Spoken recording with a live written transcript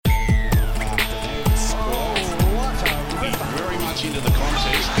gets into the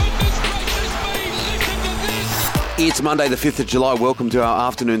contest. It's Monday the 5th of July. Welcome to our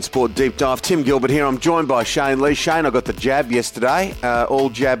afternoon sport deep dive. Tim Gilbert here. I'm joined by Shane Lee. Shane, I got the jab yesterday. All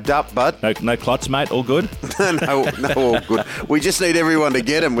jabbed up, but... No clots, mate. All good? no, all good. We just need everyone to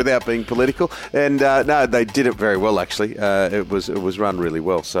get them without being political. And no, they did it very well, actually. It was run really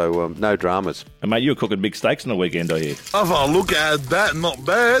well, so no dramas. And, mate, you were cooking big steaks on the weekend, I hear. Have a look at that. Not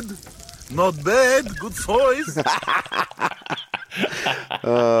bad. Not bad. Good size.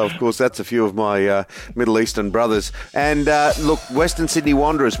 Of course, that's a few of my Middle Eastern brothers. And look, Western Sydney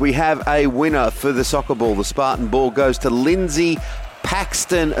Wanderers, we have a winner for the soccer ball. The Spartan ball goes to Lindsay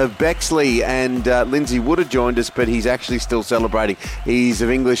Paxton of Bexley, and Lindsay would have joined us, but he's actually still celebrating. He's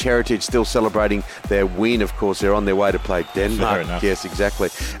of English heritage, still celebrating their win. Of course, they're on their way to play Denmark. Fair enough. Yes, exactly.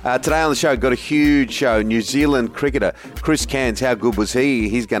 Today on the show, got a huge show. New Zealand cricketer Chris Cairns, how good was he?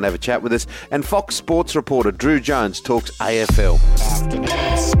 He's going to have a chat with us. And Fox Sports reporter Drew Jones talks AFL.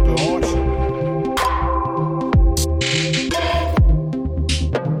 Afternoon sport.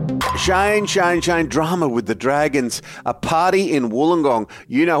 Shane, drama with the Dragons. A party in Wollongong.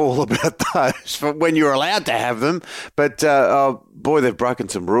 You know all about those from when you're allowed to have them. But, boy, they've broken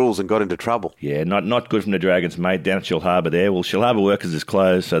some rules and got into trouble. Yeah, not good from the Dragons, mate, down at Shell Harbour there. Well, Shell Harbour Workers is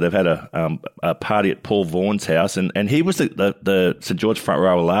closed, so they've had a party at Paul Vaughan's house. And he was the St George front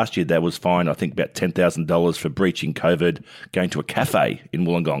rower last year that was fined, I think, about $10,000 for breaching COVID, going to a cafe in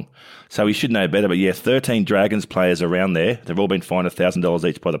Wollongong. So he should know better. But, yeah, 13 Dragons players around there. They've all been fined $1,000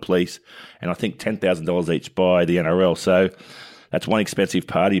 each by the police and I think $10,000 each by the NRL. So that's one expensive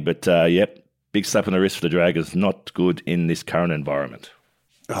party. But, yep, big slap on the wrist for the Dragons. Not good in this current environment.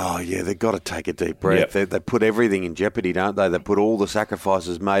 Oh, yeah, they've got to take a deep breath. Yep. They put everything in jeopardy, don't they? They put all the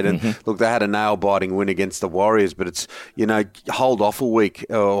sacrifices made. And, look, they had a nail-biting win against the Warriors, but it's, hold off a week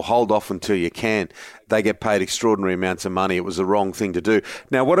or hold off until you can. They get paid extraordinary amounts of money. It was the wrong thing to do.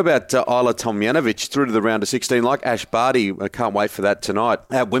 Now, what about Isla Tomljanovic through to the round of 16? Like Ash Barty, I can't wait for that tonight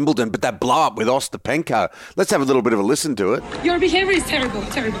at Wimbledon, but that blow-up with Ostapenko. Let's have a little bit of a listen to it. Your behaviour is terrible.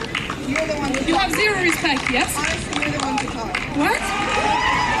 You're the one to You have zero respect, yes? Honestly, you're the one to talk. What?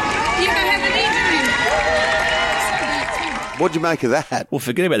 You don't have an injury. What'd you make of that? Well,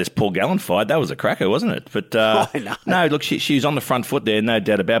 forget about this Paul Gallen fight. That was a cracker, wasn't it? But I know. no, look, she was on the front foot there, no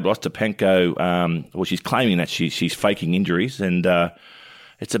doubt about it. Ostapenko, she's claiming that she's faking injuries, and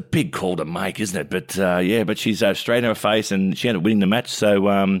it's a big call to make, isn't it? But but she's straight in her face, and she ended up winning the match. So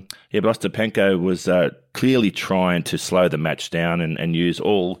but Ostapenko was clearly trying to slow the match down and use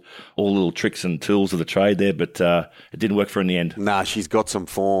all little tricks and tools of the trade there, but it didn't work for her in the end. Nah, she's got some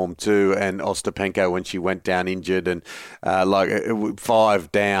form too, and Ostapenko, when she went down injured and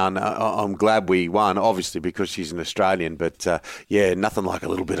 5 down, I'm glad we won, obviously because she's an Australian, but nothing like a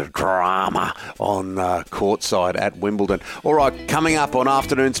little bit of drama on courtside at Wimbledon. All right, coming up on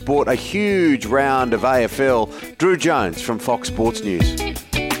Afternoon Sport, a huge round of AFL. Drew Jones from Fox Sports News.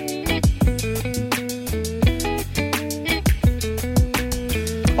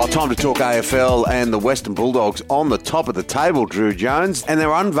 Time to talk AFL and the Western Bulldogs on the top of the table, Drew Jones, and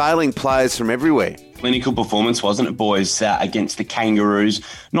they're unveiling players from everywhere. Clinical performance, wasn't it, boys, against the Kangaroos?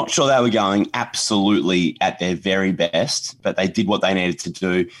 Not sure they were going absolutely at their very best, but they did what they needed to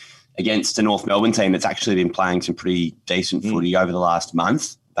do against a North Melbourne team that's actually been playing some pretty decent footy over the last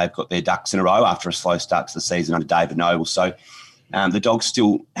month. They've got their ducks in a row after a slow start to the season under David Noble. So the Dogs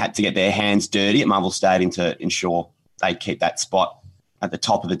still had to get their hands dirty at Marvel Stadium to ensure they keep that spot at the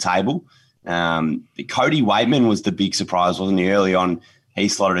top of the table. Cody Waitman was the big surprise, wasn't he? Early on, he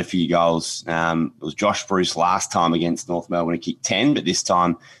slotted a few goals. It was Josh Bruce last time against North Melbourne, he kicked 10, but this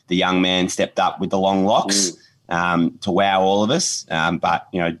time the young man stepped up with the long locks to wow all of us. But,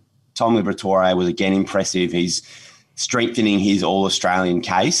 Tom Liberatore was again impressive. He's strengthening his All-Australian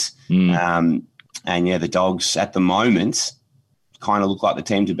case. The Dogs at the moment kind of look like the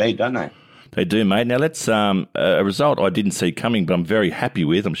team to beat, don't they? They do, mate. Now, let's a result I didn't see coming, but I'm very happy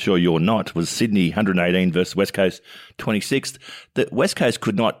with, I'm sure you're not, was Sydney 118 versus West Coast 26. The West Coast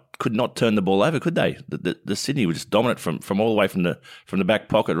could not turn the ball over, could they? The Sydney was just dominant from all the way from the back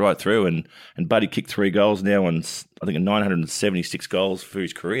pocket right through, and Buddy kicked 3 goals now, and I think 976 goals for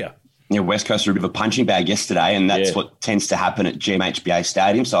his career. Yeah, West Coast were a bit of a punching bag yesterday, and that's what tends to happen at GMHBA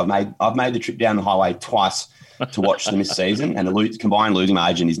Stadium. So I've made the trip down the highway twice to watch them this season, and the combined losing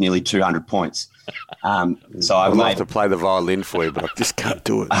margin is nearly 200 points. So I'd love to play the violin for you, but I just can't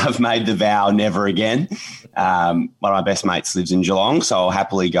do it. I've made the vow never again. One of my best mates lives in Geelong, so I'll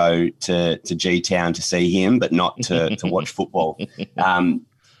happily go to G-Town to see him, but not to watch football.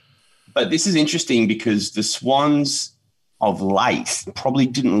 But this is interesting because the Swans of late probably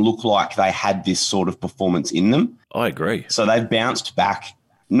didn't look like they had this sort of performance in them. I agree. So they've bounced back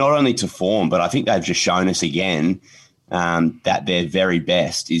not only to form, but I think they've just shown us again that their very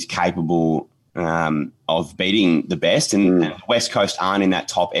best is capable of beating the best. And West Coast aren't in that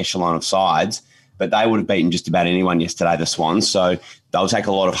top echelon of sides, but they would have beaten just about anyone yesterday, the Swans. So they'll take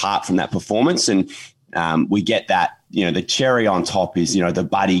a lot of heart from that performance. And we get that, the cherry on top is, the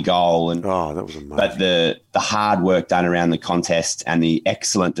Buddy goal. And that was amazing. But the hard work done around the contest and the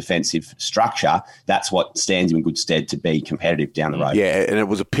excellent defensive structure, that's what stands him in good stead to be competitive down the road. Yeah, and it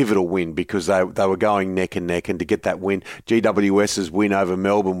was a pivotal win because they were going neck and neck, and to get that win, GWS's win over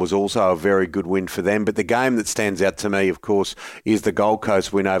Melbourne was also a very good win for them. But the game that stands out to me, of course, is the Gold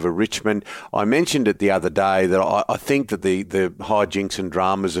Coast win over Richmond. I mentioned it the other day that I think that the hijinks and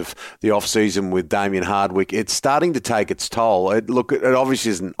dramas of the off-season with Damien Hardwick, it's starting to take its toll. It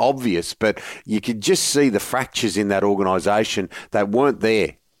obviously isn't obvious, but you could just see the fractures in that organisation that weren't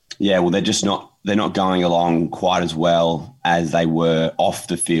there. Yeah, well, they're not going along quite as well as they were off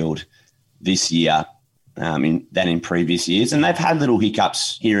the field this year than in previous years. And they've had little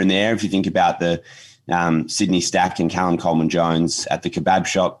hiccups here and there. If you think about the Sydney Stack and Callum Coleman-Jones at the kebab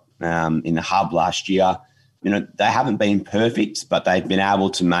shop in the hub last year, they haven't been perfect, but they've been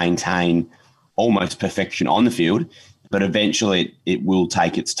able to maintain almost perfection on the field. But eventually it will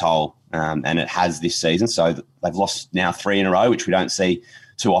take its toll, and it has this season. So they've lost now 3 in a row, which we don't see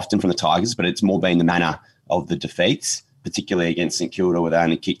too often from the Tigers, but it's more been the manner of the defeats, particularly against St Kilda, where they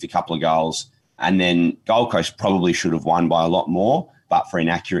only kicked a couple of goals. And then Gold Coast probably should have won by a lot more, but for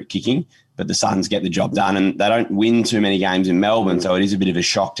inaccurate kicking. But the Suns get the job done, and they don't win too many games in Melbourne, so it is a bit of a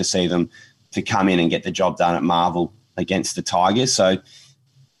shock to see them to come in and get the job done at Marvel against the Tigers. So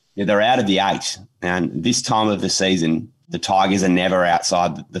they're out of the 8, and this time of the season, the Tigers are never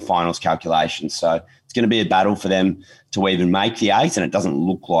outside the finals calculation. So it's going to be a battle for them to even make the 8, and it doesn't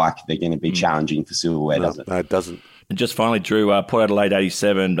look like they're going to be challenging for silverware, does it? No, it doesn't. And just finally, Drew, Port Adelaide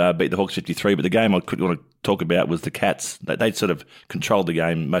 87 beat the Hawks 53, but the game I quickly want to talk about was the Cats. They sort of controlled the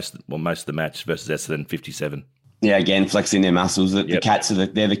game most of the match versus Essendon 57. Yeah, again, flexing their muscles. The Cats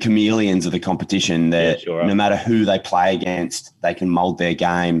they're the chameleons of the competition. No matter who they play against, they can mould their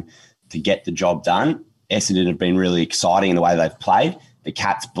game to get the job done. Essendon have been really exciting in the way they've played. The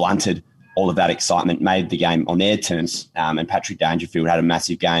Cats blunted all of that excitement, made the game on their terms, and Patrick Dangerfield had a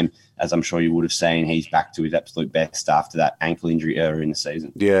massive game, as I'm sure you would have seen. He's back to his absolute best after that ankle injury earlier in the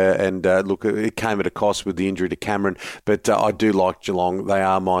season. Yeah, and look, it came at a cost with the injury to Cameron, but I do like Geelong. They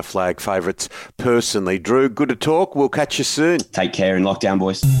are my flag favourites personally. Drew, good to talk. We'll catch you soon. Take care in lockdown,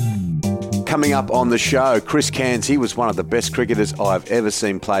 boys. Coming up on the show, Chris Cairns. He was one of the best cricketers I've ever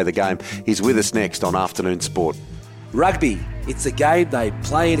seen play the game. He's with us next on Afternoon Sport. Rugby, it's a game they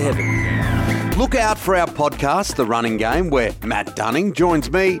play in heaven. Look out for our podcast, The Running Game, where Matt Dunning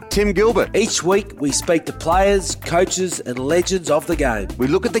joins me, Tim Gilbert. Each week we speak to players, coaches and legends of the game. We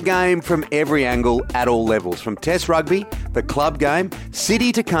look at the game from every angle at all levels, from Test rugby, the club game,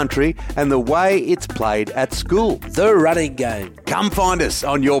 city to country, and the way it's played at school. The Running Game. Come find us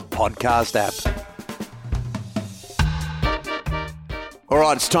on your podcast app. All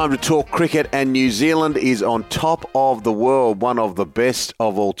right, it's time to talk cricket, and New Zealand is on top of the world. One of the best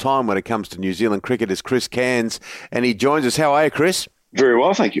of all time when it comes to New Zealand cricket is Chris Cairns, and he joins us. How are you, Chris? Very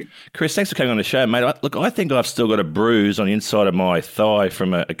well, thank you. Chris, thanks for coming on the show, mate. Look, I think I've still got a bruise on the inside of my thigh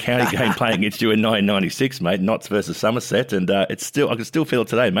from a county game playing against you in 1996, mate, Notts versus Somerset, and I can still feel it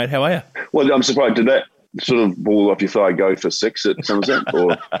today, mate. How are you? Well, I'm surprised. Did that sort of ball off your thigh go for 6 at Somerset?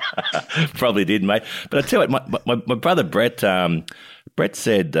 Or? Probably did, mate. But I tell you what, my brother Brett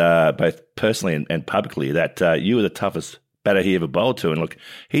said, both personally and publicly, that you were the toughest batter he ever bowled to. And look,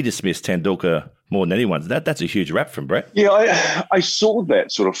 he dismissed Tendulkar more than anyone. That's a huge rap from Brett. Yeah, I saw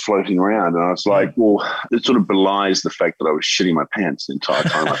that sort of floating around, and I was like, well, it sort of belies the fact that I was shitting my pants the entire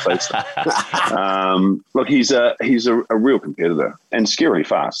time I faced him. Look, he's a real competitor and scary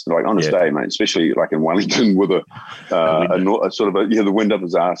fast, like on his day, mate, especially like in Wellington with a the wind up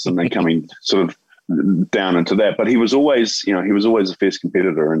his ass and then coming sort of down into that. But he was always a fierce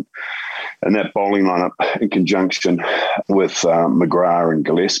competitor, and that bowling lineup in conjunction with McGrath and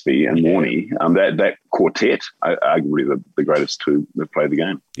Gillespie and Morney, that quartet, arguably the greatest two that played the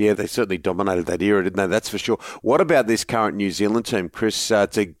game. Yeah, they certainly dominated that era, didn't they? That's for sure. What about this current New Zealand team, Chris,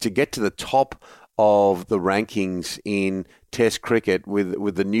 to get to the top of the rankings in Test cricket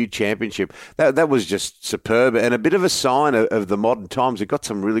with the new championship? That was just superb and a bit of a sign of the modern times. We've got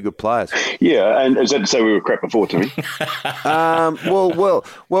some really good players. Yeah, and is that to say we were crap before, Timmy? Well,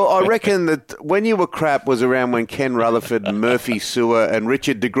 I reckon that when you were crap was around when Ken Rutherford, Murphy Sewer and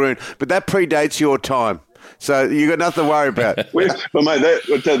Richard de Groot, but that predates your time. So you got nothing to worry about. But mate,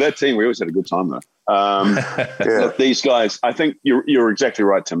 that team, we always had a good time though. Look, these guys, I think you're exactly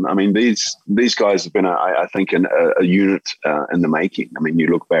right, Tim. I mean, these guys have been, I think, a unit in the making. I mean, you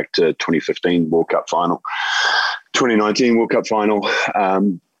look back to 2015 World Cup final, 2019 World Cup final,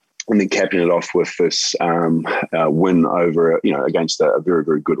 and then capping it off with this win over, against a very,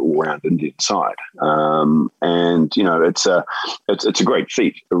 very good all-round Indian side. And it's a great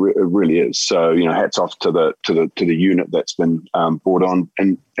feat. It really is. So hats off to the unit that's been brought on.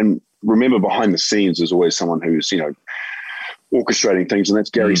 And remember, behind the scenes, there's always someone who's orchestrating things, and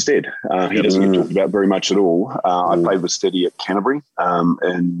that's Gary Stead. He doesn't get talked about very much at all. I played with Steady at Canterbury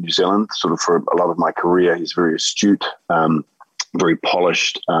in New Zealand, sort of for a lot of my career. He's very astute. Very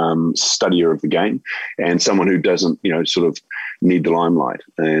polished studier of the game, and someone who doesn't, sort of need the limelight.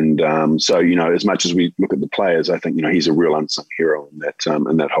 And so, as much as we look at the players, I think, he's a real unsung hero in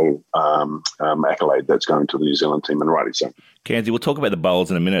that whole accolade that's going to the New Zealand team, and rightly so. Cairnsy, we'll talk about the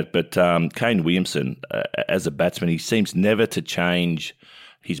bowlers in a minute, but Kane Williamson, as a batsman, he seems never to change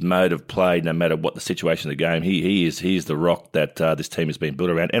his mode of play, no matter what the situation of the game. He is the rock that this team has been built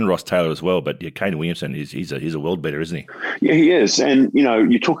around, and Ross Taylor as well. But Kane Williamson he's a world beater, isn't he? Yeah, he is. And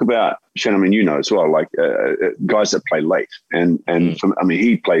you talk about Shannon, as well, like guys that play late, and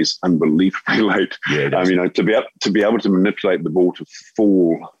he plays unbelievably late. Yeah, to be able to manipulate the ball to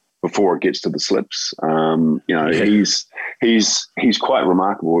fall before it gets to the slips. He's quite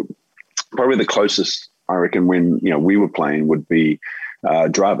remarkable. Probably the closest, I reckon, when we were playing would be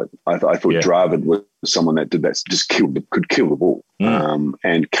Dravid. I thought Dravid was someone that did that, just could kill the ball.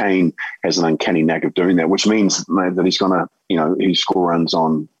 And Kane has an uncanny knack of doing that, which means that he's going to, he score runs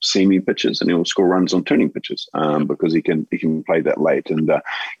on seamy pitches, and he'll score runs on turning pitches because he can play that late, and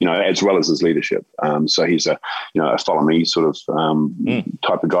as well as his leadership. So he's a follow me sort of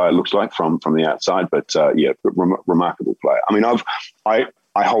type of guy. It looks like from the outside, but remarkable player. I mean, I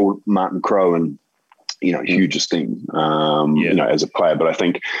hold Martin Crowe and huge esteem, as a player. But I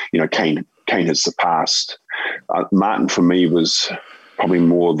think, Kane has surpassed. Martin, for me, was probably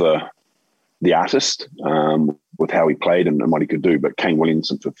more the artist with how he played and what he could do. But Kane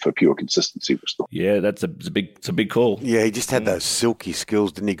Williamson, for pure consistency, was the... Yeah, it's a big call. Yeah, he just had those silky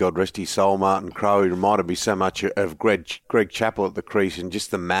skills, didn't he? God rest his soul, Martin Crowe. He reminded me so much of Greg Chappell at the crease, and just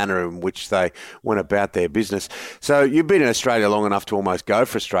the manner in which they went about their business. So you've been in Australia long enough to almost go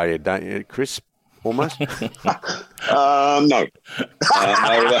for Australia, don't you, Chris? Almost. No.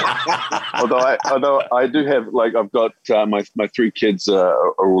 Although I do have, I've got my three kids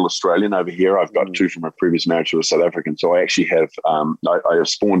are all Australian over here. I've got two from a previous marriage who are South African. So I actually have I have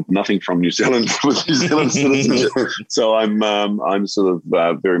spawned nothing from New Zealand with New Zealand citizenship. So I'm sort of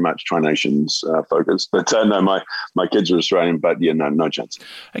very much Tri-Nations focused. But no, my kids are Australian. But no chance.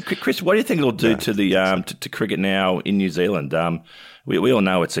 Hey, Chris, what do you think it'll do to the to cricket now in New Zealand? We all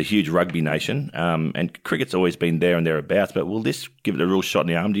know it's a huge rugby nation, and cricket's always been there and thereabouts. But will this give it a real shot in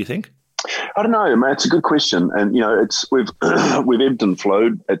the arm, do you think? I don't know, man. It's a good question, and we've ebbed and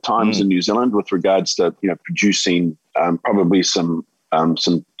flowed at times in New Zealand with regards to producing probably some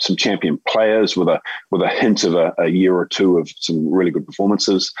champion players with a hint of a year or two of some really good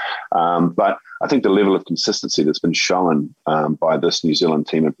performances. But I think the level of consistency that's been shown by this New Zealand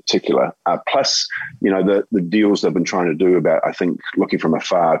team in particular, plus the deals they've been trying to do about, I think, looking from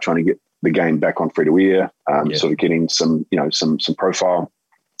afar, trying to get the game back on free-to-air, sort of getting some profile.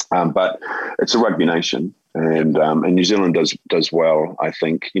 But it's a rugby nation, and New Zealand does well, I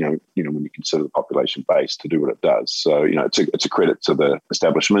think, when you consider the population base, to do what it does. So, it's a credit to the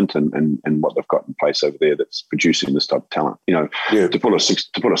establishment and what they've got in place over there that's producing this type of talent. To pull a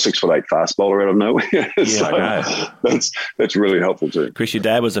 6'8" fast bowler out of nowhere. That's really helpful too. Chris, your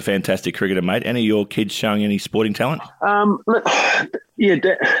dad was a fantastic cricketer, mate. Any of your kids showing any sporting talent?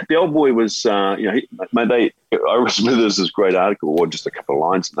 The old boy was, I remember there's this great article, or just a couple of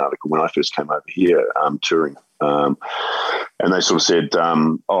lines in the article, when I first came over here touring. And they sort of said,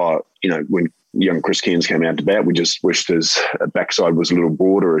 when young Chris Cairns came out to bat, we just wished his backside was a little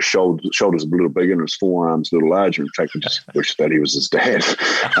broader, his shoulders a little bigger, and his forearms a little larger. In fact, we just wished that he was his dad.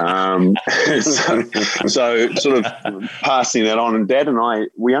 So sort of passing that on. And Dad and I,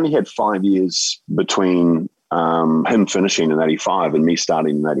 we only had 5 years between him finishing in 85 and me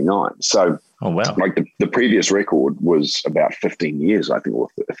starting in 89. So, oh wow! Like the previous record was about 15 years, I think, or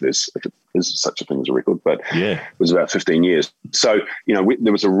if it is such a thing as a record, but it was about 15 years. So,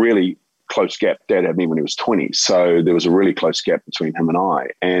 there was a really close gap. Dad had me when he was 20, so there was a really close gap between him and I.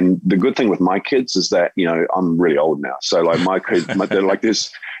 And the good thing with my kids is that I'm really old now, so like my kids, they're like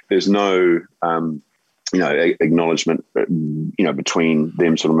there's no acknowledgement, between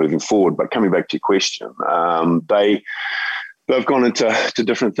them sort of moving forward. But coming back to your question, they've gone into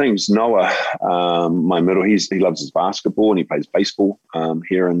different things. Noah, my middle, he loves his basketball and he plays baseball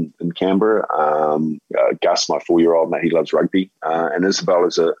here in Canberra. Gus, my 4-year-old, he loves rugby. And Isabel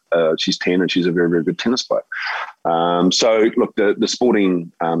she's 10 and she's a very, very good tennis player. So look, the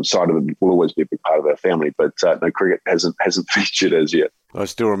sporting side of it will always be a big part of our family, but no, cricket hasn't featured as yet. I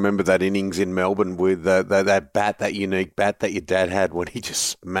still remember that innings in Melbourne with that unique bat that your dad had when he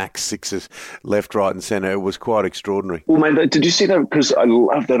just smacked sixes left, right and centre. It was quite extraordinary. Well, mate, did you see that? Because I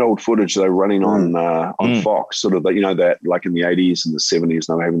love that old footage they were running on Fox, sort of, that like in the 80s and the 70s,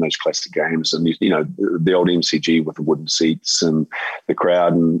 they were having those classic games and, the old MCG with the wooden seats and the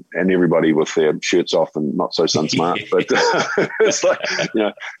crowd and everybody with their shirts off and not so sun smart. But it's like,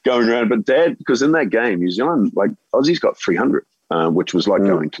 going around. But Dad, because in that game, New Zealand, like Aussie's got 300. Which was like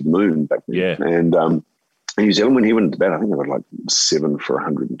going to the moon back then. Yeah. And New Zealand, when he went into bat, I think they were like 7 for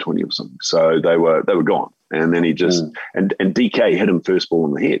 120 or something. So they were gone. And then he just and DK hit him first ball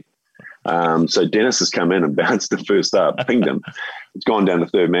in the head. So Dennis has come in and bounced the first up, pinged him. It's gone down to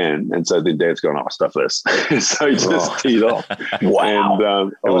third man. And so then Dad's gone, stuff this. So he just teed off. Wow.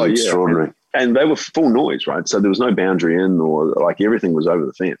 And, it was extraordinary. And they were full noise, right? So there was no boundary in, or like everything was over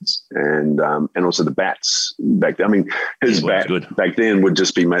the fence. And also the bats back then. I mean, his bat back then would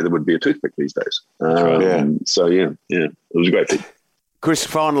just be made, that would be a toothpick these days. So it was a great thing. Chris,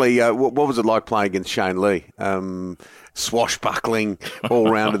 finally, what was it like playing against Shane Lee? Swashbuckling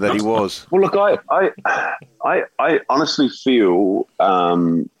all-rounder that he was. Well, look, I honestly feel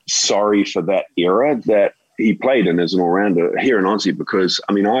sorry for that era that he played in as an all-rounder here in Aussie, because,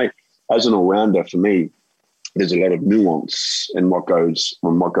 I mean, as an all-rounder, for me, there's a lot of nuance in what goes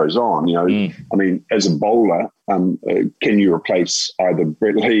on. I mean, as a bowler, can you replace either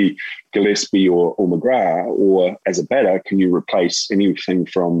Brett Lee, Gillespie, or McGrath? Or as a batter, can you replace anything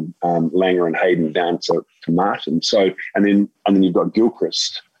from Langer and Hayden down to Martin? So, and then you've got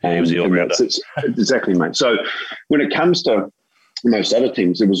Gilchrist. He was the all-rounder. Exactly, mate. So when it comes to most other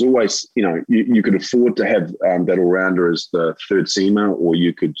teams, it was always, you could afford to have that all-rounder as the third seamer, or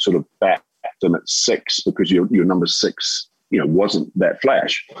you could sort of bat them at 6 because your number 6, wasn't that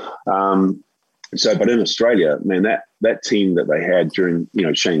flash. But in Australia, man, that team that they had during,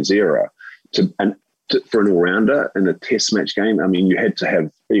 Shane's era, for an all-rounder in a test match game, I mean, you had to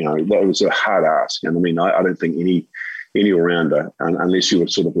have, that was a hard ask. And I mean, I don't think any all-rounder, unless you were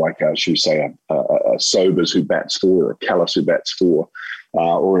sort of like, should we say, a Sobers who bats 4, or a Callis who bats 4,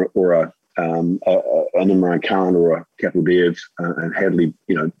 or an Imran Khan or a Kapildev and Hadley,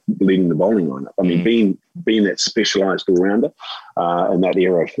 leading the bowling lineup. I mean, being that specialised all-rounder in that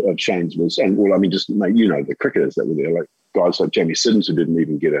era of Shane's was, and well, I mean, just the cricketers that were there, like guys like Jamie Siddons, who didn't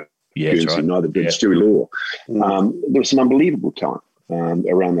even get a Guernsey, neither did Stewie Law. There was some unbelievable talent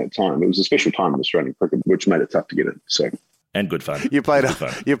around that time. It was a special time in Australian cricket, which made it tough to get in. So. And good fun. You played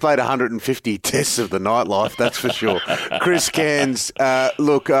 150 tests of the nightlife, that's for sure. Chris Cairns,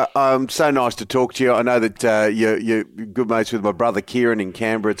 look, so nice to talk to you. I know that you're good mates with my brother Kieran in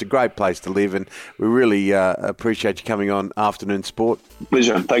Canberra. It's a great place to live, and we really appreciate you coming on Afternoon Sport.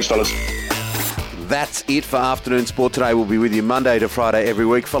 Pleasure. Thanks, fellas. That's it for Afternoon Sport today. We'll be with you Monday to Friday every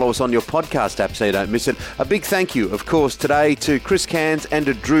week. Follow us on your podcast app so you don't miss it. A big thank you, of course, today to Chris Cairns and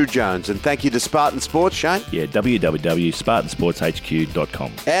to Drew Jones. And thank you to Spartan Sports, Shane. Yeah,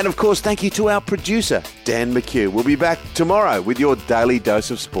 www.spartansportshq.com. And, of course, thank you to our producer, Dan McHugh. We'll be back tomorrow with your daily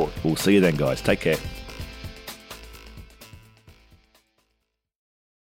dose of sport. We'll see you then, guys. Take care.